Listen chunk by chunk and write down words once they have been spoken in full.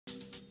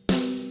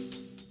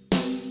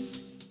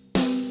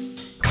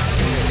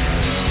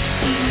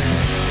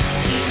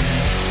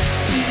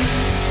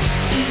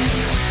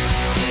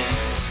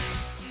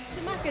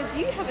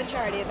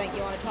charity event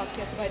you want to talk to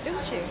us about,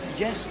 don't you?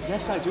 Yes,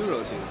 I do,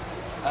 Rosie.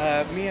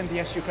 Me and the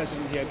SU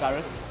president here,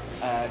 Gareth,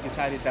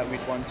 decided that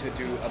we'd want to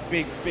do a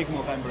big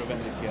Movember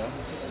event this year.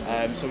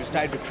 So we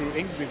started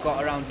recruiting. We've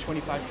got around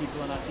 25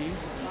 people on our teams.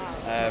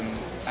 Wow.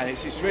 And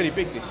it's really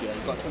big this year.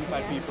 We've got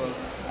 25 people.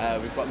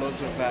 We've got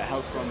loads of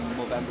help from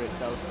Movember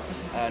itself,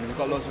 and we've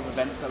got loads of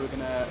events that we're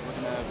gonna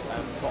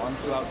put on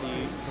throughout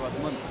the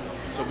month.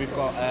 So we've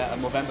got a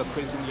Movember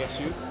quiz in the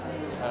SU.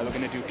 We're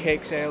going to do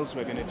cake sales.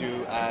 We're going to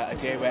do a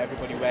day where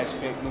everybody wears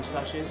fake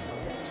moustaches.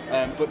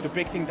 But the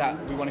big thing that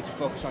we wanted to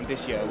focus on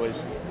this year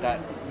was that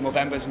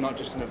Movember is not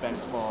just an event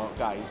for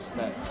guys,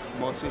 that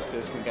more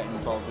sisters can get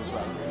involved as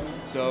well.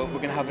 So we're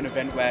going to have an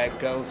event where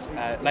girls,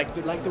 like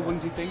the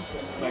onesie thing,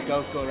 where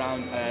girls go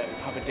around,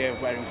 have a day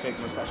of wearing fake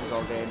moustaches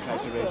all day and try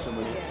to raise some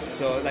money.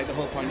 So like the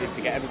whole point is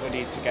to get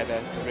everybody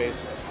together to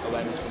raise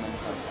awareness for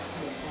men's health.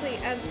 Sweet.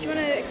 Do you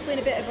want to explain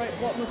a bit about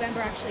what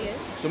Movember actually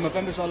is? So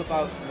Movember is all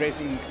about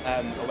raising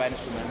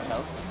awareness for men's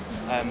health.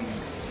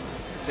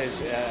 There's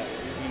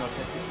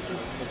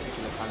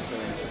testicular cancer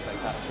and stuff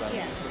like that as well.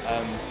 Yeah.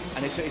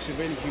 And it's a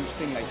really huge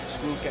thing. Like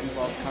schools get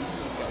involved,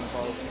 campuses get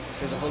involved.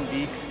 There's a whole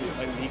league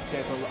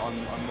table on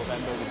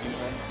Movember with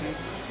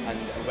universities, and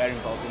we're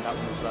involved in that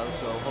one as well.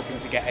 So hoping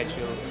to get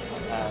Edgehill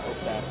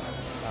up there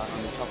on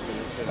the top of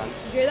the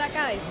ranks. You hear that,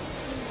 guys?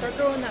 Start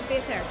growing that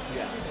face hair.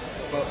 Yeah.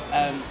 But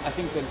I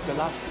think the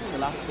last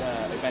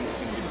event is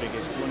going to be the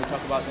biggest. Do you want to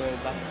talk about the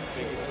last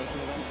biggest social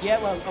event? Yeah,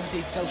 well, obviously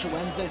it's Social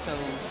Wednesday, so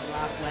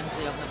last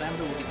Wednesday of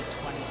November will be the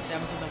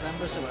 27th of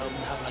November, so we're hoping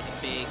to have like a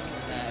big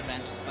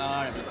event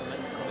bar.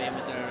 Everyone come in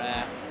with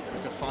their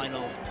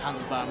final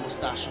handlebar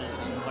moustaches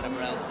and whatever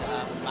else they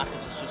have. And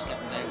Makaz is just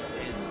getting there with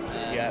his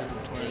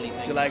twirly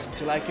things. Do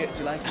you like it?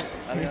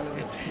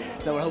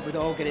 So we're hoping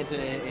to all get into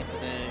the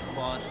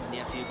quad and the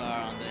SU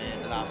bar on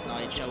the last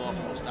night, show off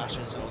the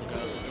moustaches, so all the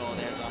girls will draw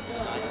theirs on for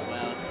the night as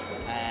well,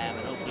 and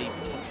hopefully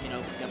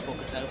get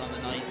buckets out on the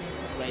night,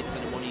 raise a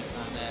bit of money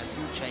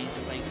and change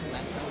the face of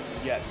men's health.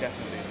 Yeah,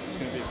 definitely. It's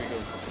going to be a big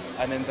one.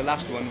 And then the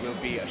last one will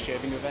be a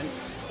shaving event.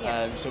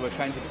 So we're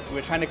trying to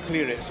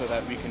clear it so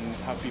that we can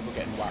have people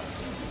getting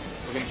waxed.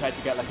 We're going to try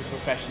to get like a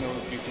professional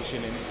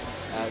beautician in,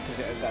 because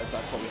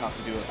that's what we have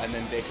to do, and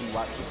then they can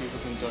wax, so people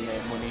can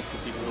donate money to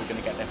people who are going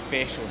to get their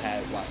facial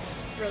hair waxed.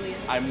 Brilliant.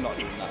 I'm not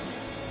doing that.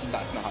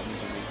 That's not happening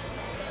for me.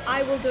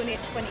 I will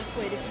donate 20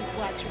 quid if you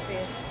wax your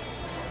face.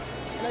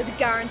 And there's a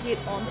guarantee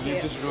it's on tape.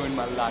 You've just ruined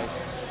my life.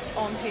 It's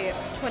on tape.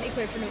 20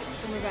 quid from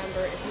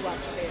November if you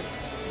wax your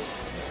face.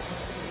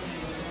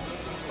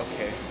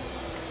 Okay.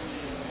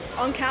 It's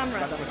on camera.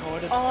 Got that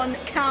recorded? On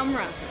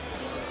camera.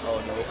 Oh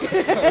no.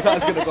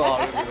 That's going to go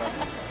horribly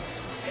wrong.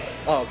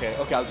 Oh, okay,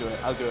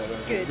 I'll do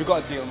it. Good. We've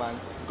got a deal, man.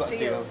 We've got a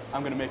deal.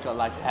 I'm going to make your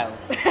life hell.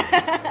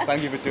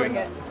 Thank you for doing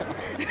that.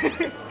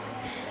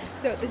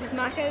 So, this is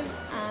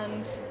Makaz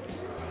and...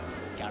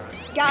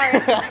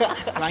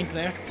 Gareth. Rank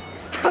there.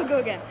 I'll go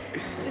again.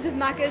 This is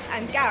Makaz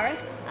and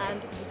Gareth,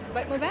 and this is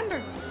about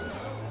Movember.